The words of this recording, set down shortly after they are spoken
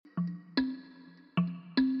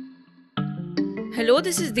Hello,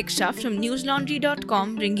 this is Diksha from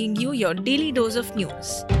newslaundry.com bringing you your daily dose of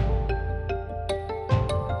news.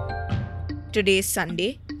 Today is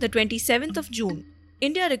Sunday, the 27th of June.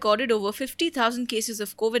 India recorded over 50,000 cases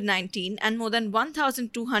of COVID-19 and more than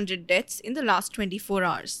 1,200 deaths in the last 24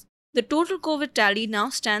 hours. The total COVID tally now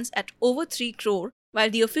stands at over 3 crore, while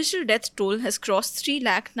the official death toll has crossed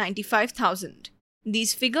 3,95,000.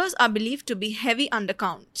 These figures are believed to be heavy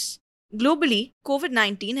undercounts. Globally,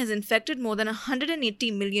 COVID-19 has infected more than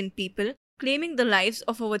 180 million people, claiming the lives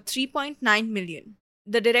of over 3.9 million.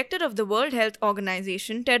 The director of the World Health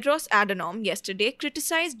Organization, Tedros Adhanom, yesterday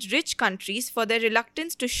criticized rich countries for their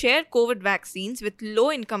reluctance to share COVID vaccines with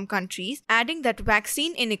low-income countries, adding that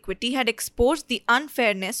vaccine inequity had exposed the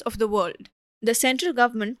unfairness of the world. The central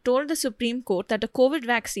government told the Supreme Court that a COVID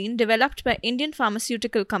vaccine developed by Indian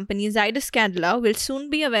pharmaceutical company Zydus Cadila will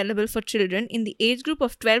soon be available for children in the age group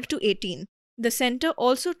of 12 to 18. The centre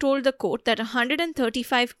also told the court that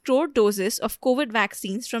 135 crore doses of COVID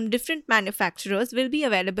vaccines from different manufacturers will be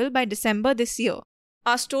available by December this year.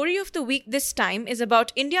 Our story of the week this time is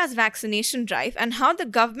about India's vaccination drive and how the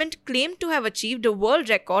government claimed to have achieved a world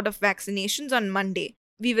record of vaccinations on Monday.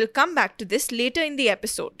 We will come back to this later in the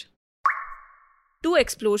episode. 2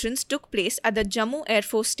 explosions took place at the Jammu Air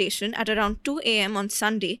Force Station at around 2 a.m. on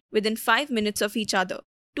Sunday within 5 minutes of each other.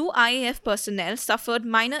 2 IAF personnel suffered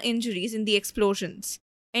minor injuries in the explosions.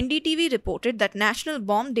 NDTV reported that National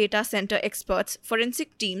Bomb Data Center experts,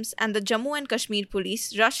 forensic teams, and the Jammu and Kashmir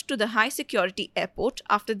police rushed to the high-security airport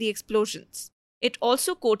after the explosions. It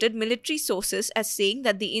also quoted military sources as saying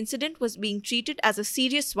that the incident was being treated as a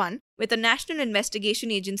serious one, with a National Investigation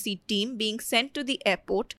Agency team being sent to the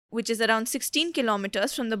airport, which is around 16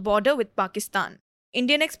 kilometers from the border with Pakistan.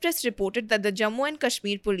 Indian Express reported that the Jammu and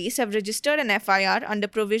Kashmir police have registered an FIR under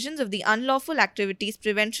provisions of the Unlawful Activities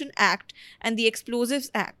Prevention Act and the Explosives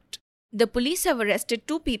Act. The police have arrested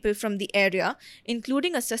 2 people from the area,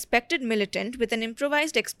 including a suspected militant with an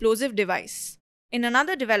improvised explosive device. In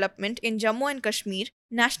another development in Jammu and Kashmir,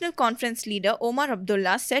 National Conference leader Omar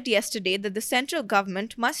Abdullah said yesterday that the central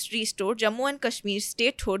government must restore Jammu and Kashmir's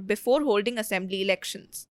statehood before holding assembly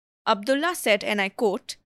elections. Abdullah said, and I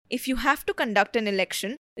quote, "If you have to conduct an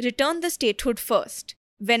election, return the statehood first.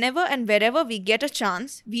 Whenever and wherever we get a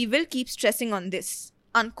chance, we will keep stressing on this."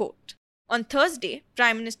 Unquote. On Thursday,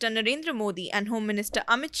 Prime Minister Narendra Modi and Home Minister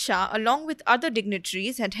Amit Shah, along with other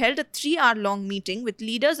dignitaries, had held a 3-hour-long meeting with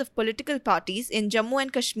leaders of political parties in Jammu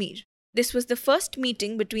and Kashmir. This was the first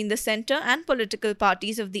meeting between the centre and political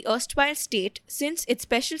parties of the erstwhile state since its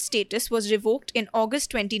special status was revoked in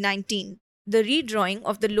August 2019. The redrawing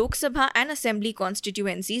of the Lok Sabha and Assembly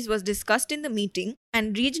constituencies was discussed in the meeting,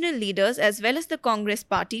 and regional leaders as well as the Congress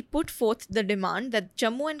party put forth the demand that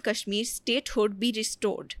Jammu and Kashmir's statehood be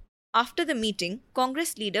restored. After the meeting,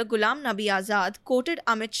 Congress leader Ghulam Nabi Azad quoted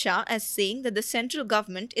Amit Shah as saying that the central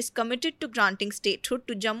government is committed to granting statehood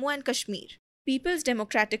to Jammu and Kashmir. People's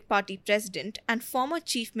Democratic Party president and former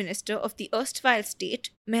chief minister of the erstwhile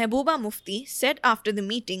state, Mehbooba Mufti, said after the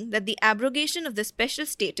meeting that the abrogation of the special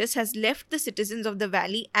status has left the citizens of the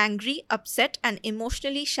valley angry, upset, and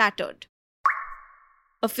emotionally shattered.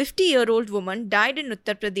 A 50-year-old woman died in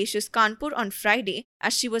Uttar Pradesh's Kanpur on Friday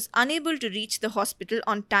as she was unable to reach the hospital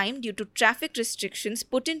on time due to traffic restrictions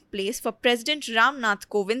put in place for President Ram Nath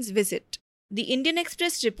Kovind's visit. The Indian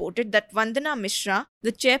Express reported that Vandana Mishra,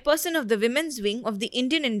 the chairperson of the women's wing of the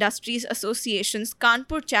Indian Industries Association's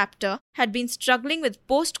Kanpur chapter, had been struggling with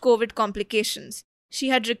post-COVID complications. She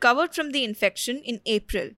had recovered from the infection in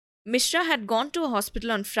April. Mishra had gone to a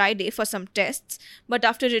hospital on Friday for some tests, but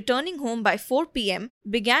after returning home by 4 p.m.,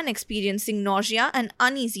 began experiencing nausea and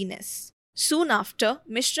uneasiness. Soon after,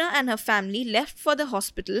 Mishra and her family left for the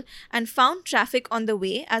hospital and found traffic on the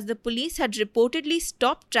way as the police had reportedly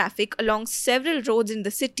stopped traffic along several roads in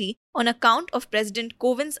the city on account of President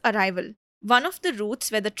Kovind's arrival. One of the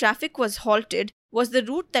routes where the traffic was halted was the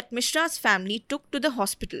route that Mishra's family took to the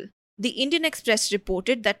hospital. The Indian Express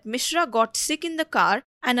reported that Mishra got sick in the car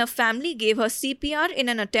and her family gave her CPR in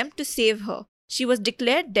an attempt to save her. She was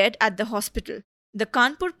declared dead at the hospital. The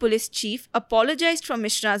Kanpur police chief apologized for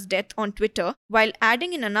Mishra's death on Twitter while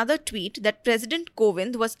adding in another tweet that President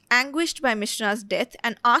Kovind was anguished by Mishra's death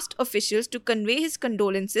and asked officials to convey his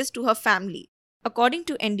condolences to her family. According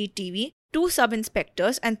to NDTV, 2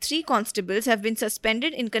 sub-inspectors and 3 constables have been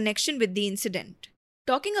suspended in connection with the incident.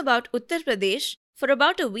 Talking about Uttar Pradesh, for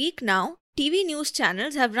about a week now, TV news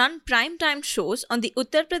channels have run prime-time shows on the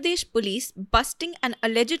Uttar Pradesh police busting an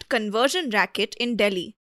alleged conversion racket in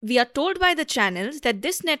Delhi. We are told by the channels that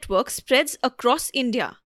this network spreads across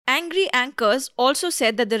India. Angry anchors also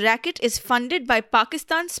said that the racket is funded by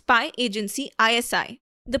Pakistan's spy agency ISI.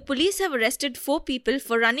 The police have arrested 4 people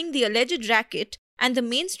for running the alleged racket, and the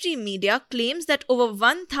mainstream media claims that over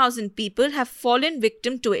 1,000 people have fallen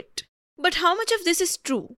victim to it. But how much of this is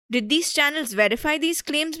true? Did these channels verify these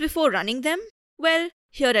claims before running them? Well,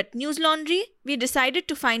 here at News Laundry, we decided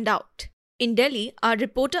to find out. In Delhi, our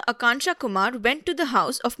reporter Akansha Kumar went to the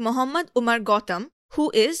house of Mohammad Umar Gautam, who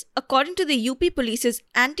is, according to the UP Police's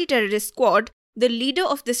anti-terrorist squad, the leader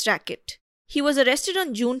of this racket. He was arrested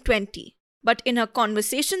on June 20. But in her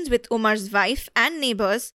conversations with Umar's wife and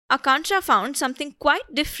neighbors, Akansha found something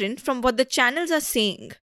quite different from what the channels are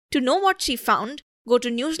saying. To know what she found, go to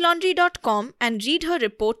newslaundry.com and read her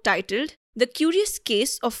report titled The Curious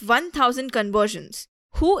Case of 1,000 Conversions.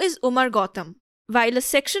 Who is Umar Gautam? While a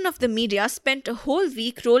section of the media spent a whole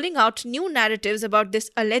week rolling out new narratives about this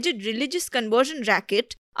alleged religious conversion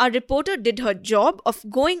racket, our reporter did her job of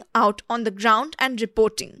going out on the ground and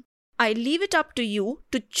reporting. I leave it up to you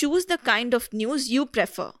to choose the kind of news you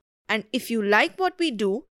prefer. And if you like what we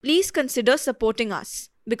do, please consider supporting us,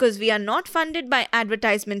 because we are not funded by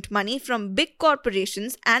advertisement money from big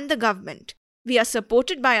corporations and the government. We are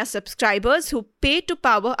supported by our subscribers who pay to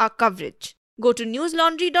power our coverage. Go to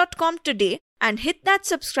newslaundry.com today and hit that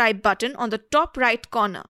subscribe button on the top right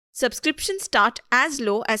corner. Subscriptions start as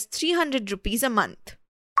low as 300 rupees a month.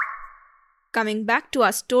 Coming back to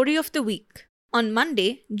our story of the week. On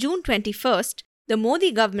Monday, June 21st, the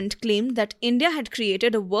Modi government claimed that India had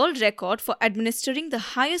created a world record for administering the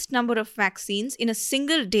highest number of vaccines in a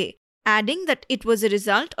single day, adding that it was a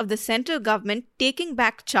result of the central government taking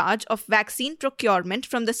back charge of vaccine procurement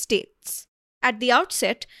from the states. At the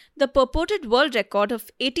outset, the purported world record of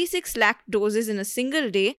 86 lakh doses in a single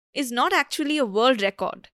day is not actually a world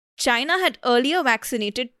record. China had earlier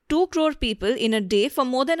vaccinated 2 crore people in a day for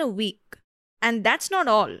more than a week. And that's not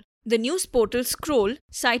all. The news portal Scroll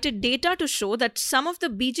cited data to show that some of the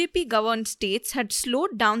BJP-governed states had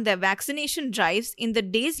slowed down their vaccination drives in the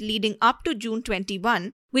days leading up to June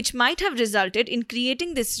 21, which might have resulted in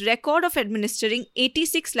creating this record of administering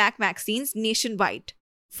 86 lakh vaccines nationwide.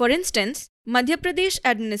 For instance, Madhya Pradesh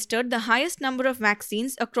administered the highest number of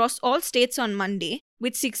vaccines across all states on Monday,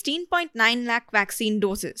 with 16.9 lakh vaccine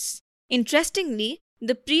doses. Interestingly,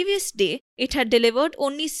 the previous day, it had delivered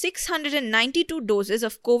only 692 doses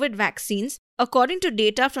of COVID vaccines, according to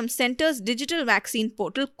data from Centre's digital vaccine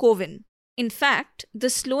portal CoWIN. In fact, the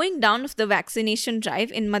slowing down of the vaccination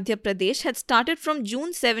drive in Madhya Pradesh had started from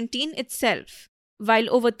June 17 itself. While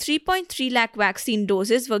over 3.3 lakh vaccine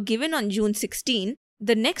doses were given on June 16,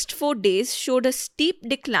 the next 4 days showed a steep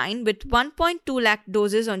decline with 1.2 lakh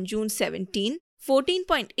doses on June 17,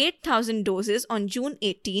 14.8 thousand doses on June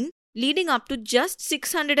 18, leading up to just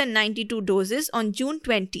 692 doses on June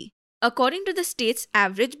 20. According to the state's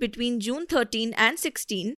average between June 13 and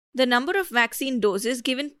 16, the number of vaccine doses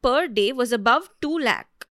given per day was above 2 lakh.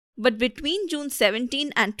 But between June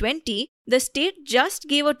 17 and 20, the state just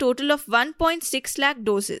gave a total of 1.6 lakh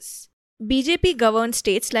doses. BJP-governed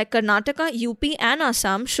states like Karnataka, UP and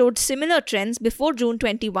Assam showed similar trends before June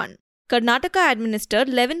 21. Karnataka administered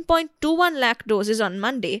 11.21 lakh doses on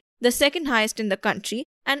Monday, the second highest in the country,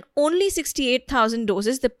 and only 68,000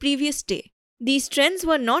 doses the previous day. These trends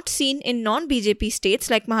were not seen in non-BJP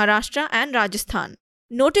states like Maharashtra and Rajasthan.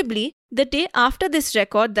 Notably, the day after this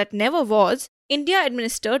record that never was, India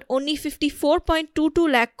administered only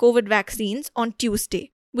 54.22 lakh COVID vaccines on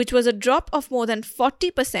Tuesday, which was a drop of more than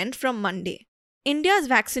 40% from Monday. India's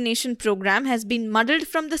vaccination program has been muddled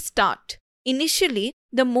from the start. Initially,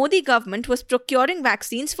 the Modi government was procuring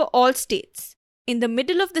vaccines for all states. In the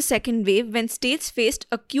middle of the second wave, when states faced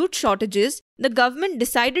acute shortages, the government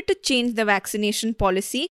decided to change the vaccination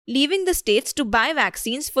policy, leaving the states to buy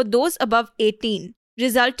vaccines for those above 18,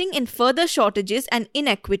 resulting in further shortages and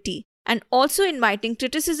inequity, and also inviting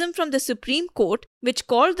criticism from the Supreme Court, which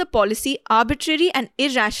called the policy arbitrary and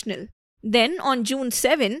irrational. Then, on June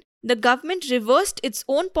 7, the government reversed its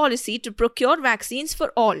own policy to procure vaccines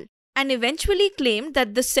for all, and eventually claimed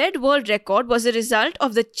that the said world record was a result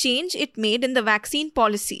of the change it made in the vaccine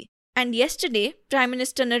policy. And yesterday, Prime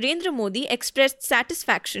Minister Narendra Modi expressed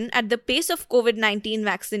satisfaction at the pace of COVID-19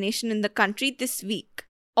 vaccination in the country this week.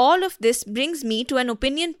 All of this brings me to an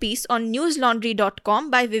opinion piece on newslaundry.com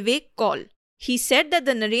by Vivek Kaul. He said that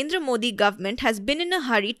the Narendra Modi government has been in a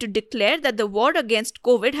hurry to declare that the war against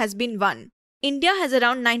COVID has been won. India has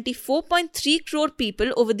around 94.3 crore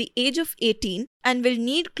people over the age of 18 and will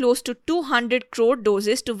need close to 200 crore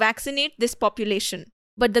doses to vaccinate this population.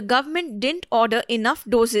 But the government didn't order enough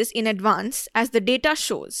doses in advance, as the data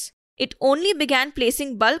shows. It only began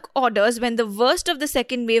placing bulk orders when the worst of the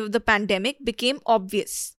second wave of the pandemic became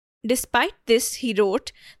obvious. Despite this, he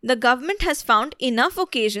wrote, the government has found enough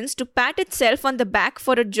occasions to pat itself on the back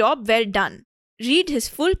for a job well done. Read his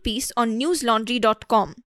full piece on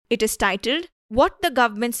newslaundry.com. It is titled, What the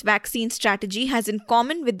Government's Vaccine Strategy Has in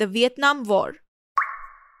Common with the Vietnam War.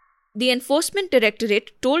 The Enforcement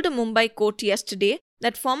Directorate told a Mumbai court yesterday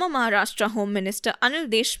that former Maharashtra Home Minister Anil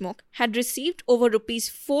Deshmukh had received over rupees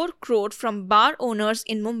 4 crore from bar owners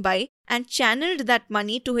in Mumbai and channeled that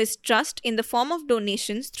money to his trust in the form of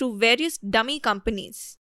donations through various dummy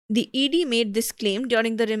companies. The ED made this claim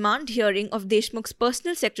during the remand hearing of Deshmukh's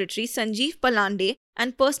personal secretary Sanjeev Palande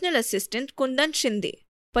and personal assistant Kundan Shinde.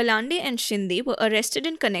 Palande and Shinde were arrested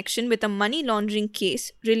in connection with a money laundering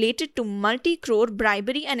case related to multi-crore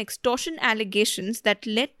bribery and extortion allegations that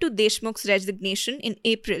led to Deshmukh's resignation in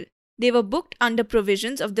April. They were booked under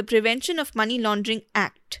provisions of the Prevention of Money Laundering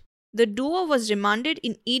Act. The duo was remanded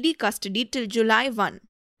in ED custody till July 1.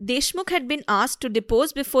 Deshmukh had been asked to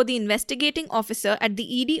depose before the investigating officer at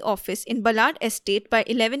the ED office in Ballard Estate by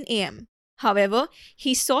 11 am. However,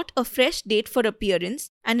 he sought a fresh date for appearance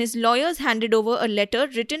and his lawyers handed over a letter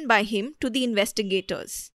written by him to the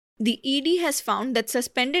investigators. The ED has found that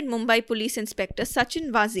suspended Mumbai Police Inspector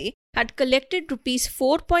Sachin Vaze had collected rupees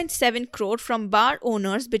 4.7 crore from bar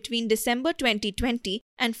owners between December 2020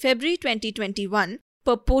 and February 2021,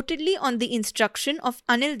 purportedly on the instruction of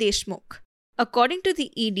Anil Deshmukh. According to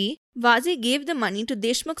the ED, Vaze gave the money to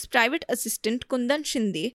Deshmukh's private assistant Kundan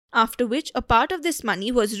Shinde, after which a part of this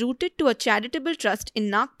money was routed to a charitable trust in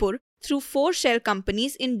Nagpur through 4 shell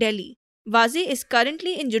companies in Delhi. Vaze is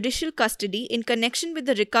currently in judicial custody in connection with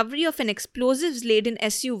the recovery of an explosives-laden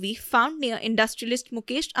SUV found near industrialist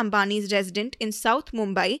Mukesh Ambani's residence in South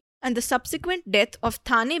Mumbai and the subsequent death of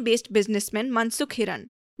Thane-based businessman Mansukh Hiran.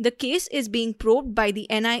 The case is being probed by the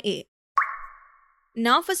NIA.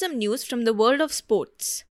 Now for some news from the world of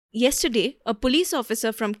sports. Yesterday, a police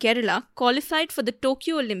officer from Kerala qualified for the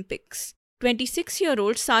Tokyo Olympics.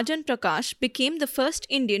 26-year-old Sajan Prakash became the first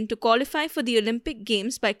Indian to qualify for the Olympic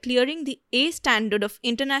Games by clearing the A standard of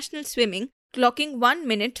international swimming, clocking 1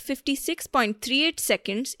 minute 56.38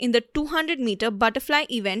 seconds in the 200-meter butterfly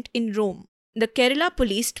event in Rome. The Kerala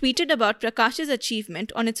police tweeted about Prakash's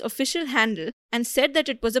achievement on its official handle and said that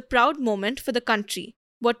it was a proud moment for the country.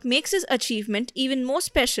 What makes his achievement even more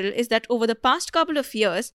special is that over the past couple of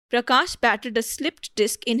years, Prakash battled a slipped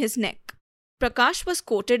disc in his neck. Prakash was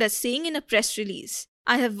quoted as saying in a press release,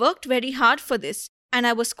 "I have worked very hard for this and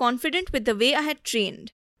I was confident with the way I had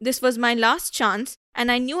trained. This was my last chance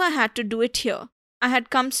and I knew I had to do it here. I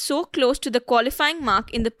had come so close to the qualifying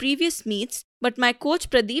mark in the previous meets, but my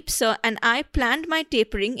coach Pradeep sir and I planned my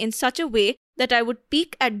tapering in such a way that I would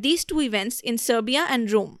peak at these 2 events in Serbia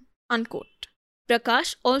and Rome." Unquote.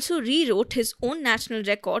 Prakash also rewrote his own national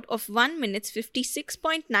record of 1 minute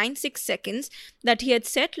 56.96 seconds that he had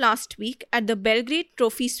set last week at the Belgrade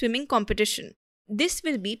Trophy swimming competition. This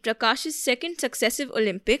will be Prakash's second successive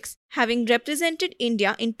Olympics, having represented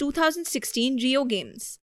India in 2016 Rio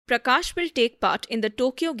Games. Prakash will take part in the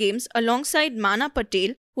Tokyo Games alongside Mana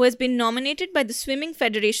Patel, who has been nominated by the Swimming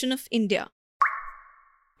Federation of India.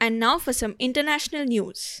 And now for some international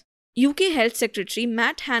news. UK Health Secretary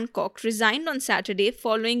Matt Hancock resigned on Saturday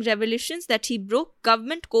following revelations that he broke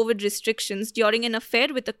government COVID restrictions during an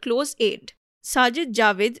affair with a close aide. Sajid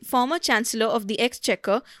Javid, former Chancellor of the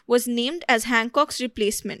Exchequer, was named as Hancock's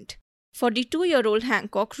replacement. 42-year-old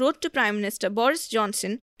Hancock wrote to Prime Minister Boris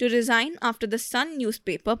Johnson to resign after the Sun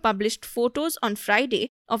newspaper published photos on Friday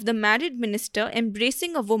of the married minister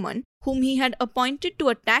embracing a woman whom he had appointed to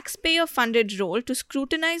a taxpayer-funded role to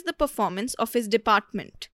scrutinize the performance of his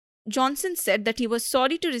department. Johnson said that he was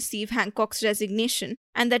sorry to receive Hancock's resignation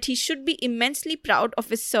and that he should be immensely proud of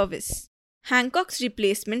his service. Hancock's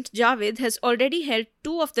replacement, Javid, has already held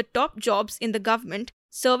 2 of the top jobs in the government,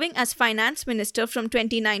 serving as Finance Minister from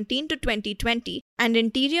 2019 to 2020 and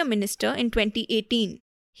Interior Minister in 2018.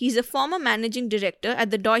 He is a former managing director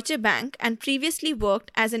at the Deutsche Bank and previously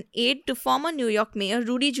worked as an aide to former New York Mayor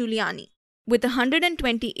Rudy Giuliani. With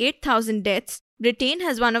 128,000 deaths, Britain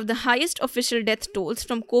has one of the highest official death tolls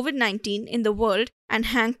from COVID-19 in the world, and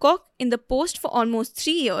Hancock, in the post for almost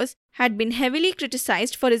 3 years, had been heavily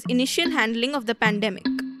criticized for his initial handling of the pandemic.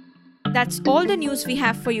 That's all the news we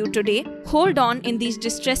have for you today. Hold on in these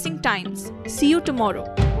distressing times. See you tomorrow.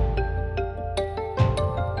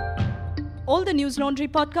 All the News Laundry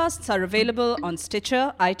podcasts are available on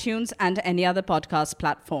Stitcher, iTunes, and any other podcast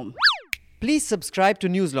platform. Please subscribe to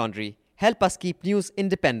News Laundry. Help us keep news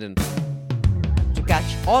independent. To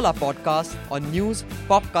catch all our podcasts on news,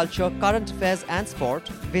 pop culture, current affairs and sport,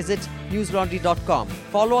 visit newslaundry.com.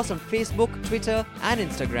 Follow us on Facebook, Twitter and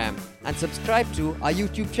Instagram and subscribe to our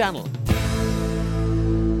YouTube channel.